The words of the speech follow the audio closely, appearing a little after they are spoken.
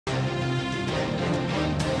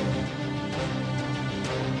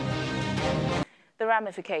The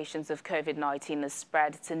ramifications of COVID-19 have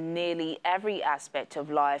spread to nearly every aspect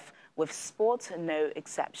of life, with sport no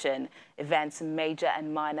exception. Events, major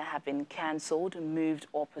and minor, have been cancelled, moved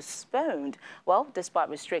or postponed. Well, despite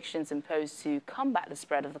restrictions imposed to combat the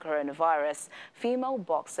spread of the coronavirus, female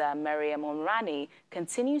boxer Mariam Omrani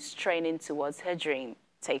continues training towards her dream.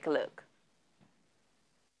 Take a look.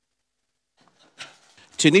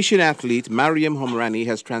 Tunisian athlete Mariam Omrani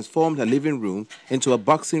has transformed her living room into a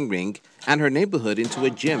boxing ring and her neighborhood into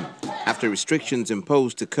a gym after restrictions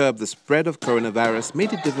imposed to curb the spread of coronavirus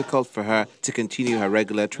made it difficult for her to continue her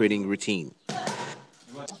regular training routine.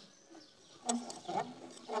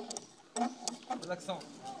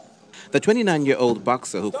 The 29-year-old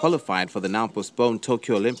boxer who qualified for the now-postponed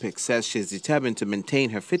Tokyo Olympics says she's determined to maintain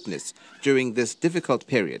her fitness during this difficult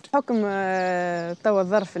period.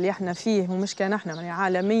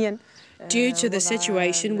 Due to the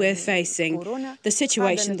situation we're facing, the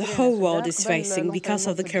situation the whole world is facing because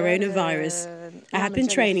of the coronavirus, I have been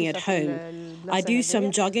training at home. I do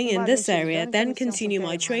some jogging in this area, then continue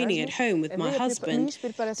my training at home with my husband.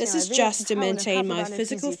 This is just to maintain my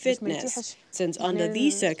physical fitness, since under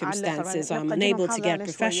these circumstances I'm unable to get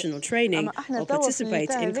professional training or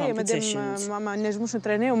participate in competitions.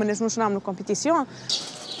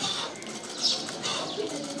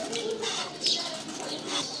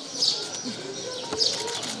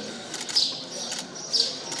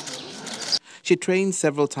 She trains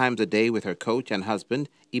several times a day with her coach and husband,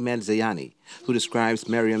 Imel Zayani, who describes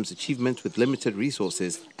Mariam's achievements with limited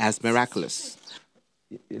resources as miraculous.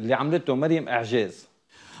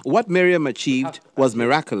 What Mariam achieved was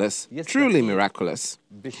miraculous, truly miraculous.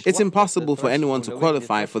 It's impossible for anyone to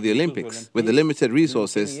qualify for the Olympics with the limited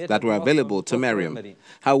resources that were available to Mariam.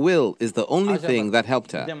 Her will is the only thing that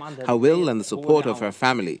helped her. Her will and the support of her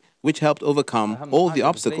family, which helped overcome all the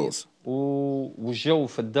obstacles.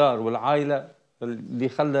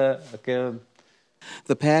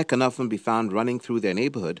 The pair can often be found running through their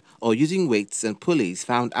neighborhood or using weights and pulleys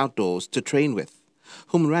found outdoors to train with.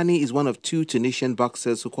 Omrani is one of 2 Tunisian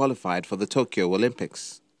boxers who qualified for the Tokyo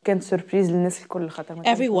Olympics.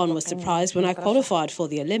 Everyone was surprised when I qualified for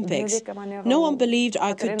the Olympics. No one believed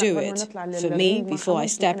I could do it. For me, before I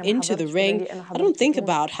step into the ring, I don't think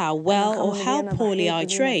about how well or how poorly I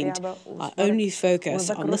trained. I only focus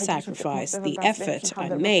on the sacrifice, the effort I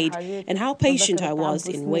made, and how patient I was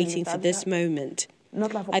in waiting for this moment.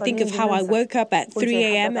 I think of how I woke up at 3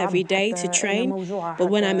 a.m. every day to train, but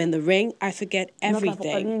when I'm in the ring, I forget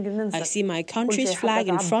everything. I see my country's flag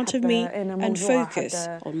in front of me and focus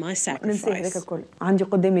on my sacrifice.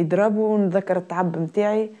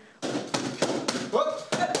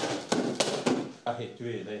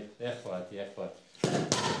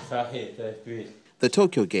 The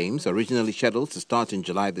Tokyo Games, originally scheduled to start in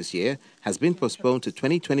July this year, has been postponed to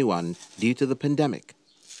 2021 due to the pandemic.